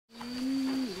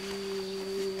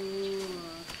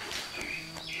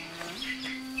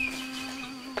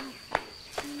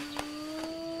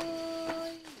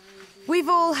We've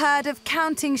all heard of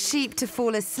counting sheep to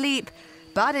fall asleep,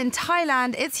 but in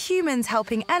Thailand, it's humans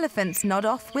helping elephants nod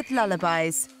off with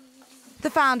lullabies. The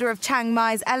founder of Chiang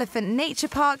Mai's Elephant Nature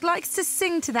Park likes to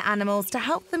sing to the animals to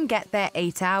help them get their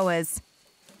 8 hours.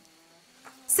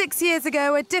 6 years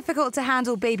ago, a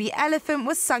difficult-to-handle baby elephant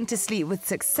was sung to sleep with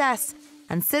success,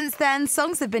 and since then,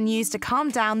 songs have been used to calm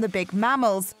down the big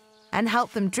mammals and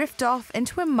help them drift off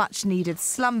into a much-needed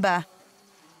slumber.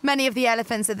 Many of the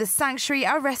elephants at the sanctuary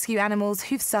are rescue animals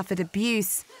who've suffered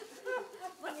abuse.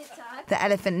 The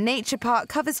Elephant Nature Park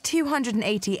covers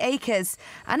 280 acres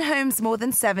and homes more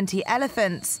than 70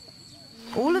 elephants,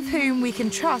 all of whom we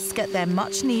can trust get their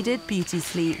much-needed beauty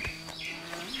sleep.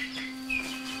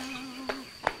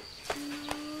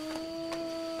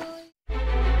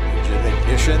 Engine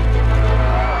ignition.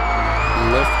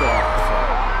 Lift off.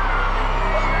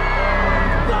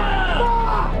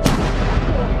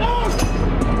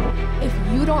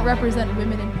 If you don't represent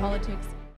women in politics,